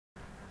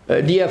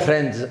Dear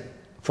friends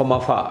from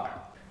afar,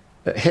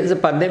 has the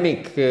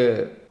pandemic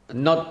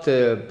not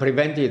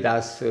prevented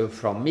us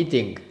from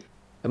meeting?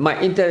 My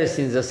interest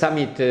in the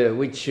summit,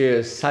 which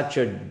is such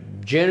a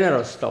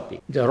generous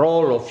topic, the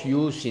role of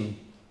youth in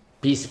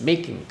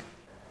peacemaking,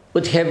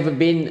 would have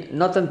been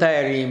not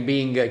entirely in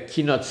being a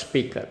keynote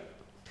speaker,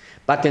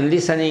 but in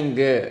listening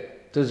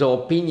to the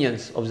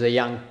opinions of the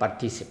young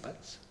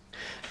participants.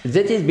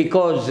 That is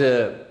because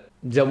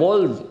the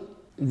world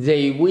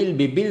they will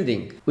be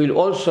building will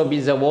also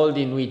be the world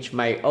in which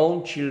my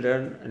own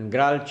children and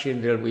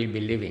grandchildren will be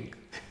living.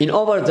 In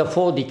over the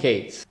 4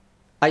 decades,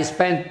 I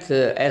spent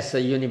as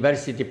a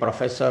university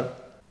professor.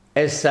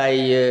 As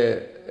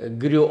I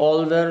grew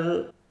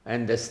older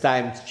and as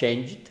times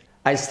changed,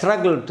 I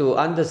struggled to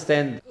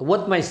understand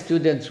what my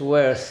students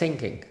were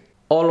thinking,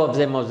 all of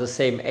them of the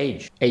same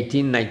age,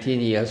 18, 19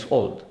 years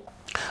old.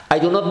 I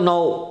do not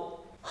know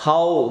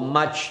how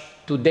much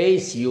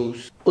today's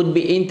youth would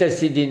be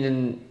interested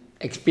in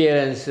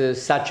experiences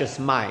such as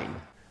mine.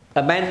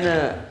 A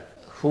man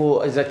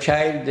who as a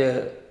child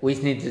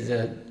witnessed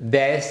the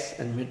death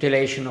and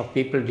mutilation of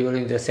people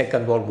during the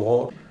Second World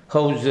War,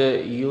 whose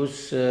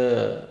youth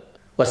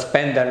was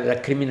spent under a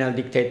criminal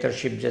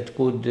dictatorship that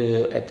could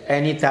at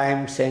any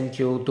time send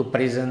you to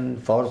prison,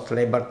 forced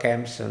labor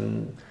camps,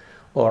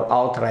 or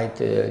outright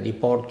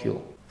deport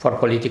you for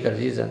political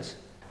reasons.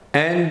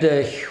 And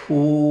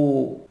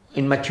who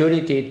in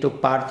maturity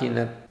took part in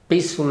a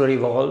peaceful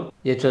revolt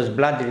that was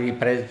bloodily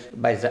repressed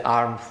by the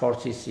armed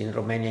forces in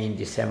Romania in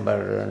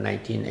December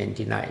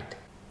 1989.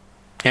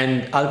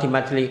 And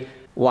ultimately,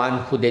 one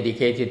who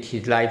dedicated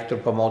his life to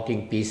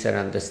promoting peace and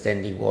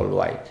understanding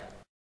worldwide.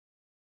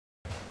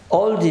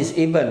 All these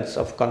events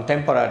of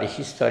contemporary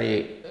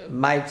history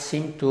might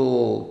seem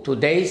to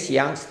today's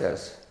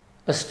youngsters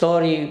a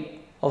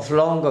story of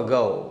long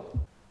ago,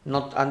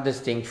 not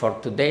understanding for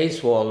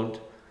today's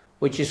world,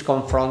 which is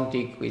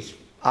confronted with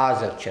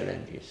other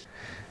challenges.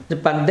 The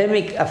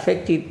pandemic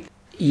affected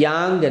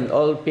young and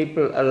old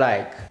people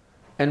alike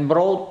and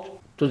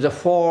brought to the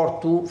fore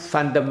 2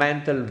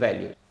 fundamental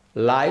values,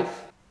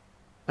 life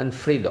and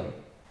freedom,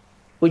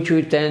 which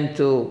we tend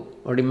to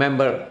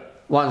remember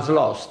once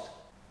lost.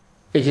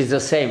 It is the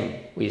same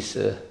with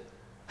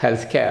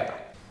healthcare.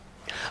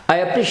 I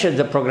appreciate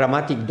the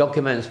programmatic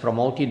documents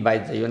promoted by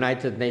the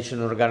United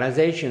Nations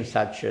organizations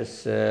such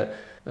as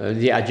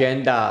the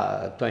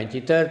Agenda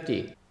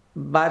 2030,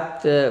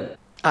 but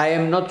I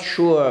am not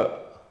sure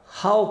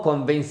how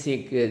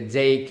convincing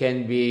they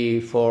can be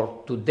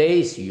for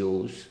today's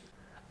youth,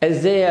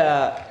 as they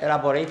are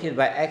elaborated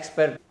by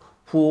experts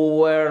who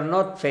were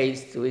not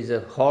faced with the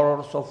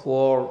horrors of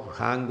war,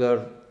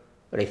 hunger,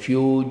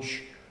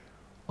 refuge,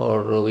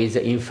 or with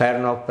the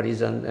inferno of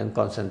prison and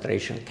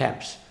concentration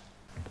camps.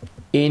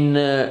 In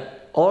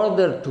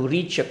order to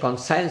reach a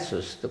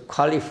consensus to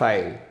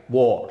qualify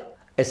war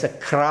as a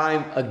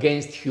crime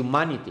against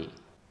humanity,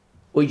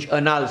 which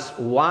annuls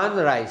one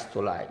right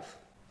to life,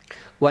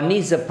 one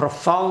needs a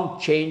profound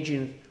change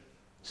in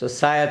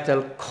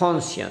societal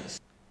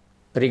conscience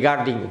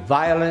regarding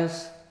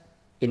violence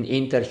in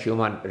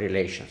interhuman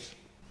relations.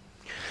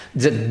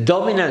 The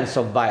dominance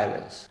of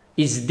violence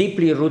is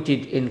deeply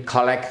rooted in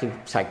collective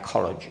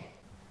psychology.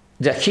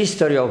 The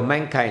history of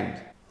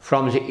mankind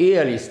from the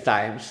earliest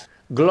times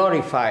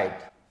glorified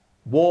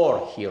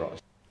war heroes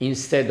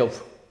instead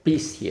of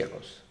peace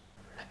heroes.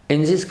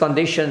 In this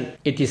condition,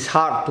 it is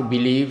hard to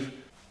believe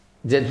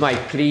that my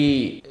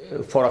plea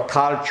for a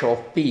culture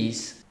of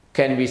peace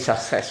can be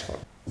successful.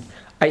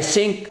 I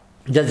think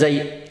that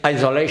the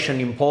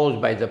isolation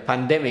imposed by the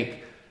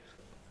pandemic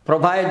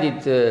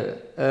provided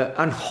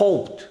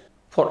unhoped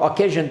for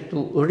occasion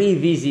to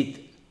revisit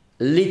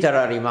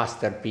literary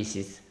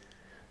masterpieces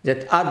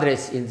that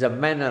address in the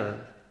manner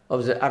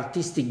of the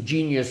artistic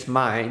genius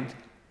mind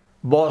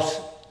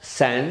both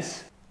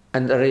sense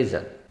and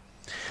reason.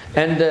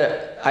 And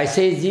I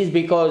say this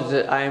because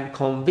I am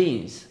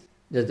convinced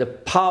that the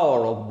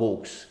power of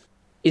books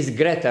is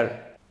greater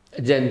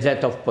than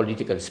that of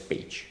political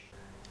speech.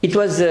 It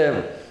was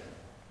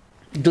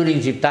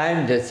during the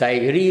time that I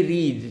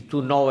reread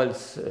 2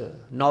 novels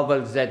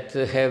that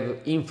have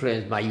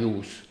influenced my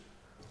youth,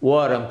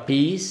 War and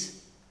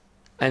Peace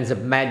and The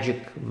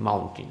Magic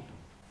Mountain.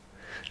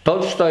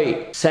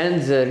 Tolstoy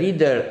sends the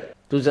reader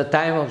to the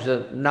time of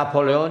the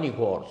Napoleonic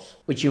Wars,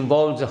 which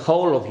involved the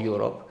whole of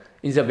Europe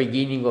in the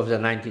beginning of the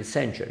 19th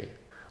century,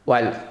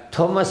 while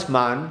Thomas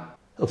Mann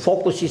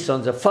focuses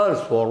on the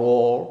First World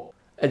War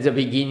at the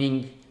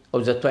beginning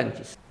of the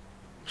 20th.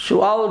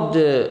 Throughout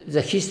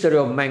the history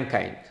of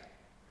mankind,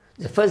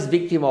 the first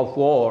victim of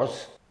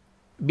wars,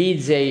 be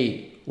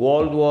they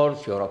world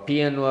wars,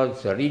 European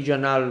wars,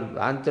 regional,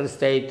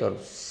 interstate, or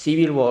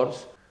civil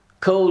wars,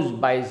 caused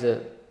by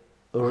the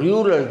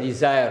ruler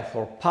desire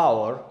for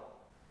power,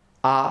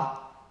 are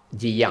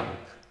the young.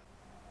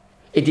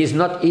 It is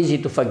not easy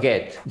to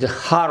forget the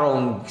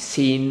harrowing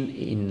scene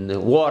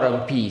in War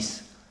and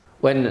Peace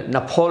when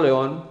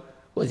Napoleon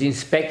was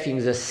inspecting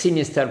the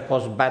sinister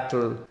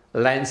post-battle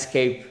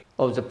landscape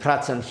of the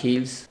Pratzen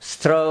Hills,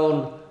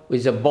 strewn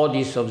with the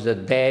bodies of the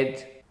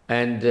dead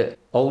and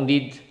owned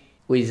it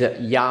with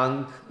a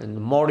young and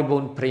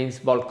moribund Prince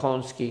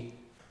Bolkonsky,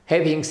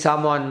 having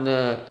someone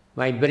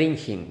might bring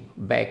him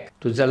back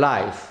to the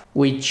life,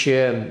 which,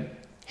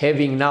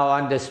 having now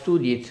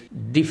understood it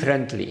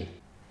differently,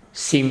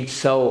 seemed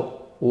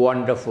so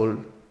wonderful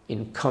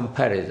in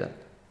comparison.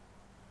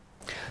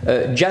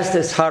 Just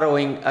as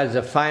harrowing as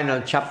the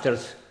final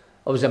chapters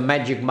of The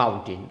Magic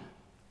Mountain,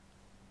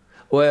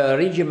 where a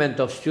regiment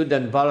of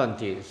student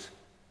volunteers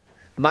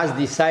must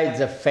decide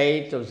the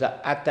fate of the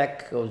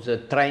attack of the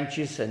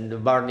trenches and the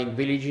burning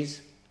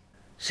villages.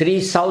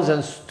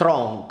 3,000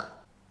 strong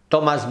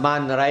Thomas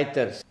Mann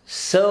writers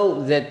saw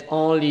that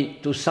only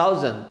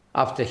 2,000,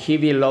 after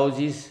heavy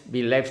losses,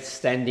 be left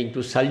standing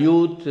to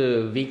salute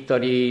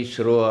victory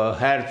through a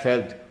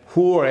heartfelt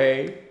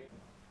hooray,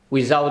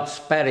 without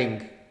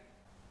sparing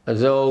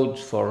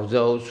those for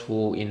those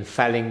who, in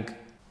falling,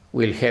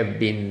 will have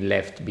been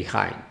left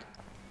behind.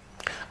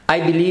 I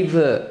believe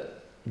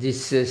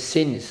these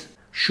scenes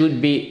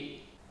should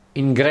be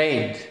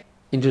ingrained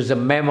into the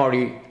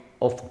memory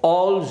of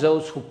all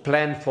those who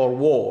planned for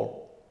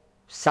war,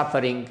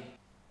 suffering,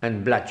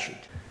 and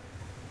bloodshed.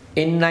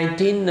 In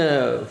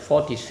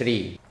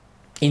 1943,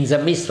 in the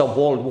midst of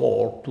World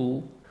War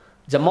II,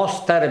 the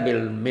most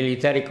terrible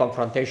military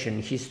confrontation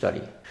in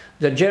history,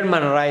 the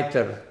German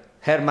writer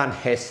Hermann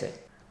Hesse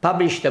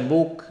published a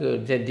book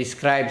that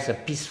describes a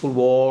peaceful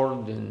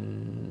world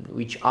in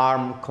which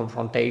armed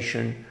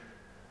confrontation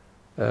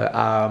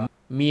are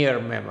mere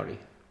memory.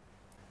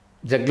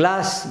 The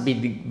Glass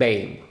Big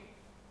Bang,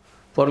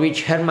 for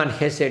which Hermann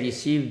Hesse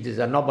received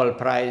the Nobel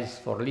Prize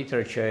for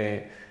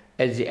Literature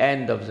at the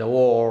end of the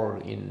war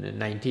in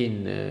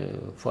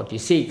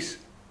 1946,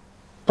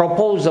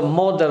 proposed a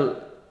model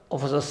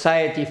of a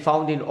society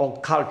founded on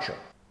culture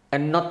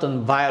and not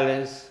on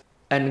violence,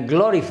 and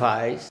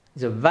glorifies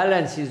the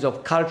valencies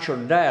of cultural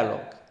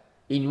dialogue,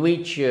 in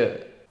which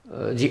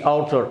the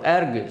author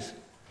argues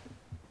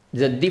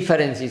the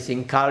differences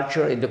in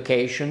culture,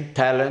 education,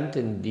 talent,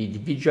 and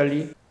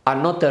individually are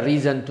not a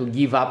reason to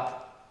give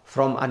up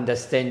from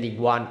understanding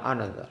one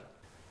another.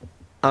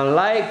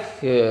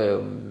 Unlike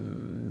the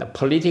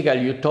political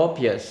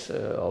utopias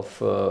of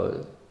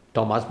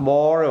Thomas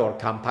More or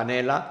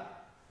Campanella,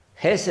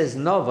 Hesse's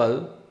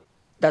novel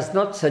does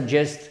not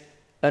suggest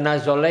an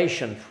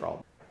isolation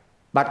from,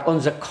 but on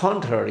the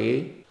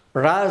contrary,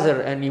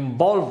 rather an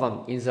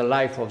involvement in the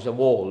life of the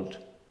world,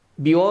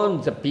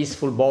 beyond the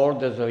peaceful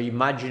borders of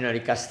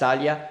imaginary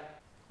Castalia,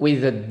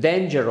 with the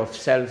danger of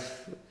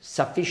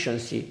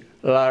self-sufficiency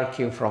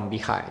lurking from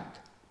behind.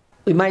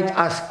 We might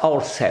ask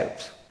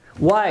ourselves,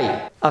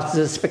 why,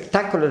 after the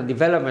spectacular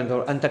development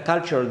of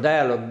intercultural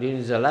dialogue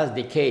during the last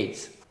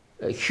decades,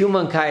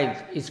 humankind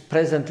is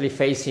presently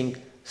facing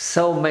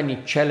so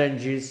many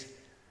challenges,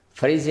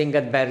 freezing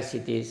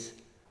adversities,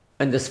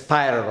 and the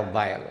spiral of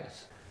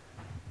violence?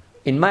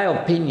 In my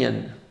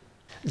opinion,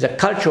 the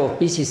culture of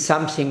peace is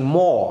something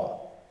more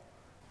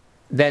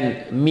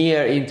than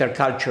mere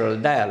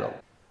intercultural dialogue,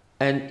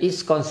 and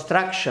its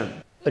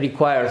construction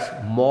requires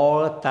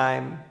more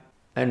time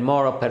and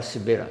more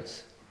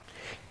perseverance.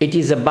 It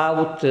is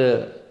about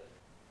a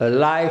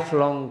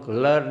lifelong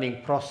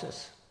learning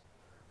process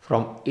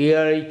from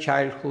early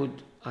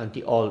childhood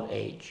until old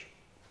age.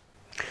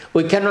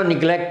 We cannot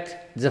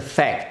neglect the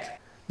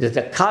fact that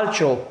the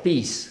culture of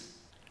peace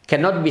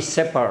cannot be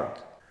separate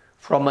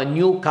from a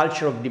new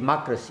culture of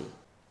democracy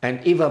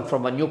and even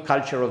from a new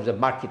culture of the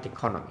market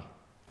economy.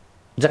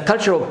 The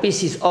culture of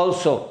peace is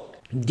also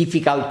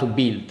difficult to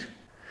build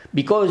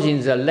because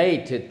in the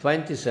late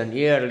 20th and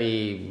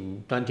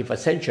early 21st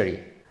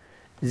century,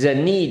 the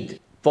need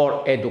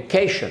for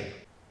education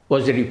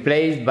was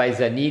replaced by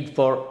the need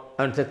for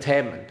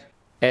entertainment,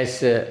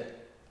 as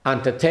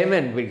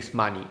entertainment brings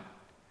money,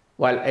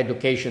 while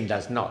education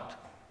does not.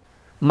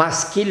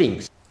 Mass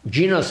killings,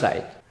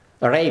 genocide,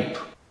 rape,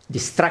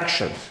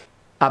 destructions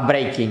are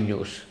breaking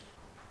news,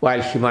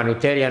 while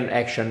humanitarian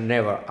action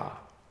never are.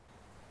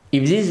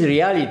 If this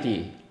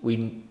reality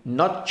will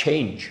not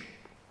change,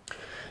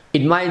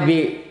 it might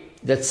be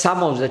that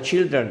some of the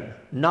children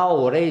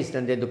now raised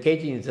and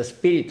educated in the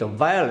spirit of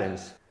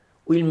violence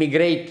will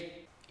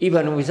migrate,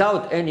 even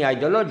without any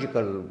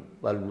ideological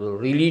or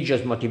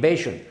religious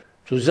motivation,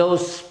 to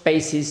those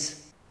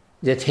spaces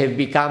that have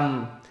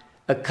become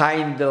a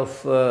kind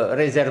of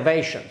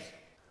reservations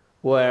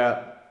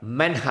where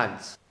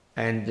manhunts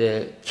and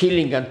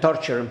killing and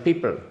torturing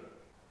people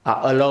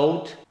are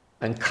allowed,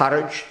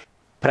 encouraged,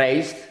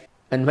 praised,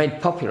 and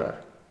made popular.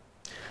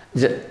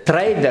 The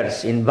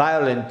traders in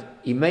violent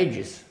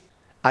images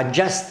are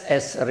just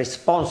as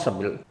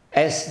responsible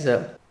as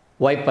the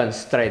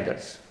weapons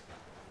traders,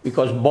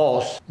 because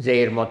both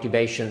their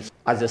motivations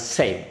are the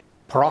same: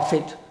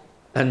 profit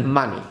and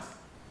money.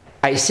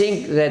 I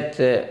think that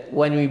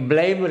when we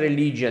blame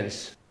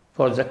religions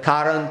for the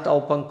current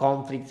open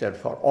conflict and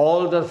for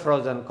all the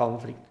frozen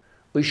conflict,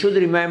 we should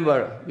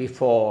remember,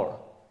 before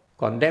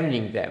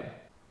condemning them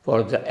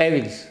for the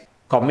evils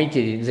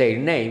committed in their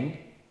name,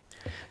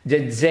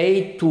 that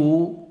they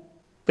too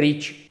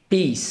preach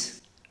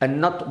peace and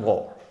not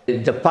war.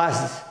 The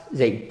path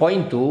they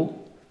point to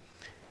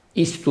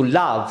is to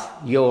love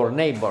your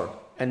neighbor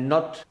and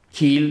not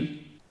kill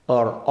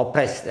or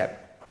oppress them.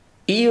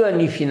 Even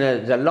if in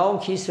the long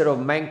history of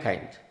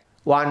mankind,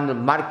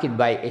 one marked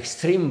by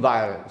extreme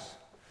violence,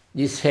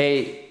 this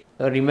has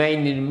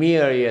remained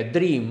merely a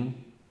dream,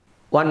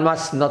 one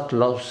must not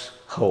lose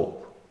hope.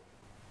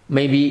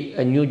 Maybe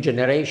a new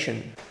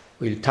generation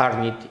will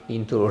turn it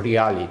into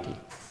reality.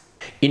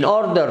 In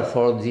order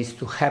for this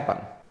to happen,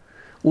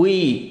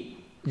 we,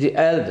 the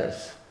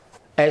elders,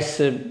 as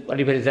a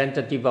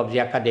representative of the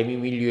academic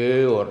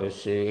milieu or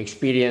as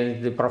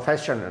experienced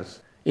professionals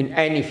in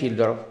any field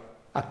of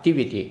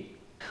activity,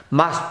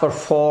 must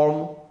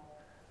perform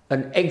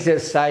an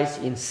exercise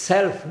in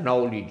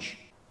self-knowledge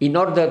in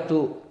order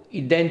to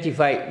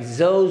identify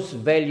those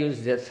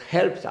values that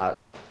help us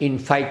in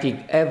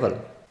fighting evil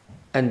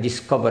and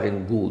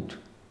discovering good.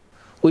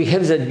 We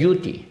have the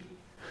duty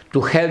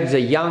to help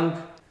the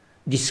young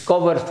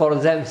discover for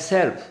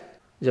themselves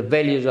the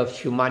values of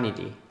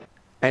humanity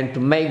and to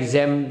make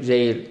them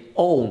their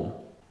own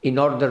in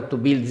order to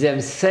build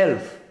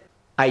themselves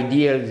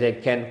ideals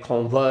that can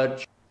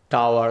converge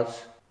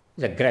towards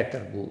the greater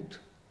good.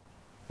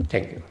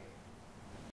 Thank you.